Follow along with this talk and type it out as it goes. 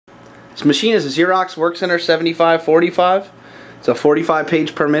This machine is a Xerox Workcentre 7545. It's a 45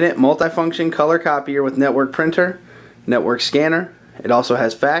 page per minute multifunction color copier with network printer, network scanner. It also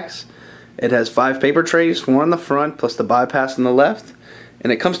has fax. It has 5 paper trays, 4 on the front plus the bypass on the left.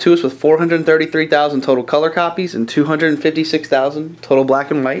 And it comes to us with 433,000 total color copies and 256,000 total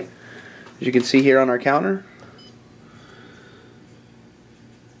black and white, as you can see here on our counter.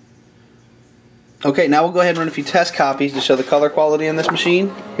 Okay, now we'll go ahead and run a few test copies to show the color quality on this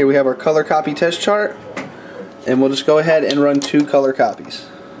machine. Here we have our color copy test chart, and we'll just go ahead and run 2 color copies.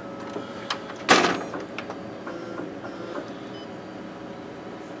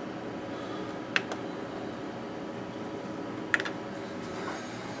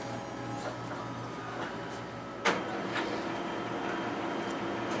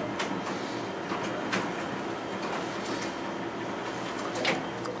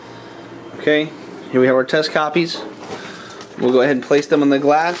 Okay, here we have our test copies. We'll go ahead and place them on the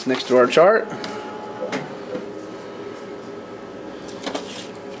glass next to our chart.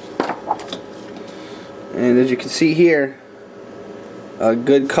 And as you can see here, a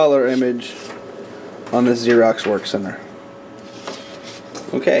good color image on this Xerox Workcentre.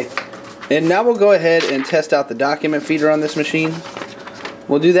 Okay, and now we'll go ahead and test out the document feeder on this machine.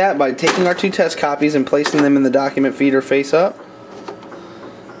 We'll do that by taking our 2 test copies and placing them in the document feeder face up.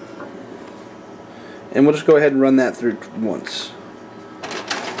 And we'll just go ahead and run that through once.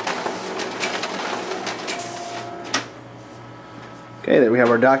 Okay, there we have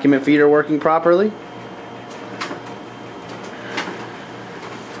our document feeder working properly.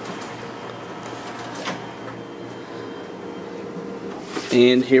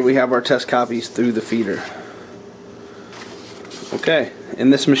 And here we have our test copies through the feeder. Okay,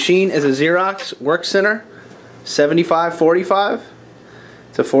 and this machine is a Xerox Workcentre 7545.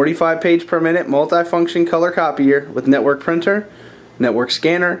 It's a 45 page per minute multifunction color copier with network printer, network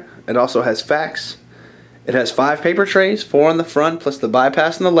scanner. It also has fax. It has 5 paper trays, 4 on the front plus the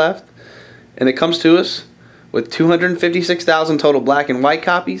bypass on the left. And it comes to us with 256,000 total black and white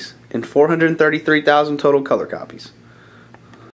copies and 433,000 total color copies.